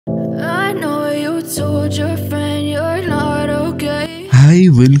told your friend you're not okay. Hi,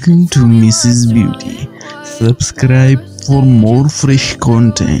 welcome to Mrs. Beauty. Subscribe for more fresh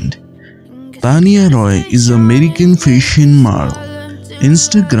content. Tania Roy is an American fashion model,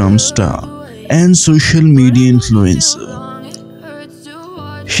 Instagram star, and social media influencer.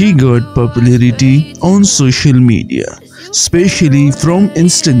 She got popularity on social media, especially from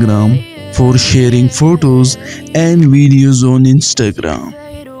Instagram, for sharing photos and videos on Instagram.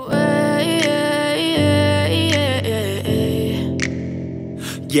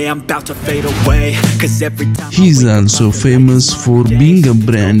 Yeah, I'm about to fade away, 'cause every time He is also famous for being a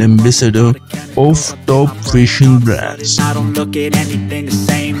brand ambassador of top fashion brands. I don't look at anything the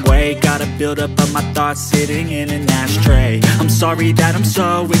same way. Gotta build up of my thoughts sitting in an ashtray. I'm sorry that I'm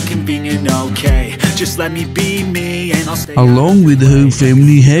so inconvenient, okay. Just let me be me and I'll stay. Along with her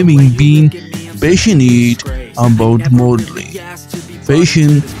family having been passionate about modeling,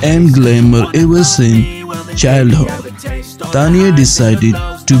 fashion and glamour ever since childhood, Tania decided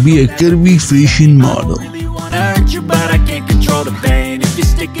to be a curvy fashion model. But I can't control the pain. If you're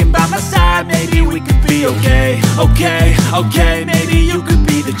sticking by my side, maybe we could be okay. Okay, maybe you could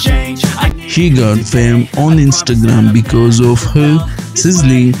be the change. She got fame on Instagram because of her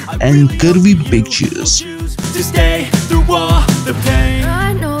sizzling and curvy pictures. To stay through all the pain.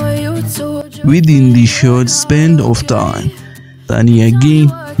 I know you told your Within the short span of time, Tania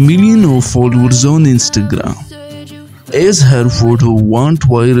gained millions of followers on Instagram, as her photo went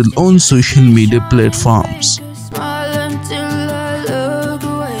viral on social media platforms. smile until I look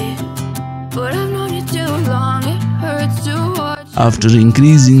away. But I've known you too long, it hurts to watch. After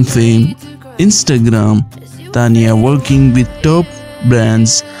increasing fame, Instagram, Tania working with top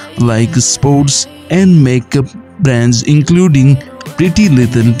brands like sports and makeup brands including Pretty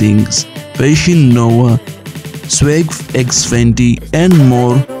Little Things, Fashion Nova, Swag X Fenty and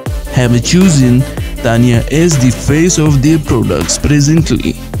more have chosen Tania as the face of their products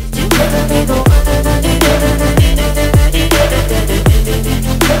presently.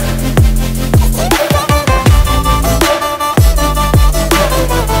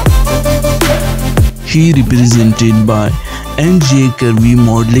 She represented by NJ Curvy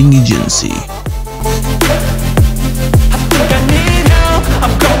Modeling Agency.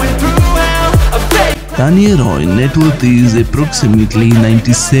 Tania Roy net worth is approximately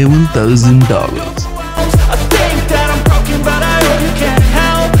 $97,000.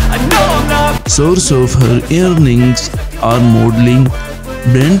 Source of her earnings are modeling,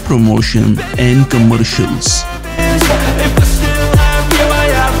 brand promotion and commercials.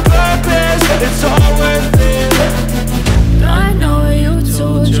 I know you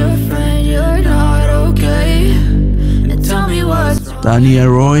told your friend you're not okay. And tell me what's wrong. Tania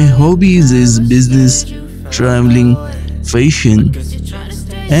Roy hobbies is business, traveling, fashion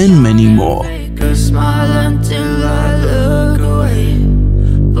and many more. Smile until I look away.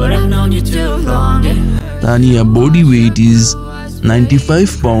 But I've known you too long. Tania body weight is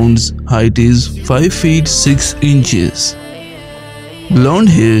 95 pounds, height is 5 feet 6 inches, blonde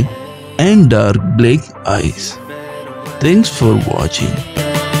hair and dark black eyes. Thanks for watching.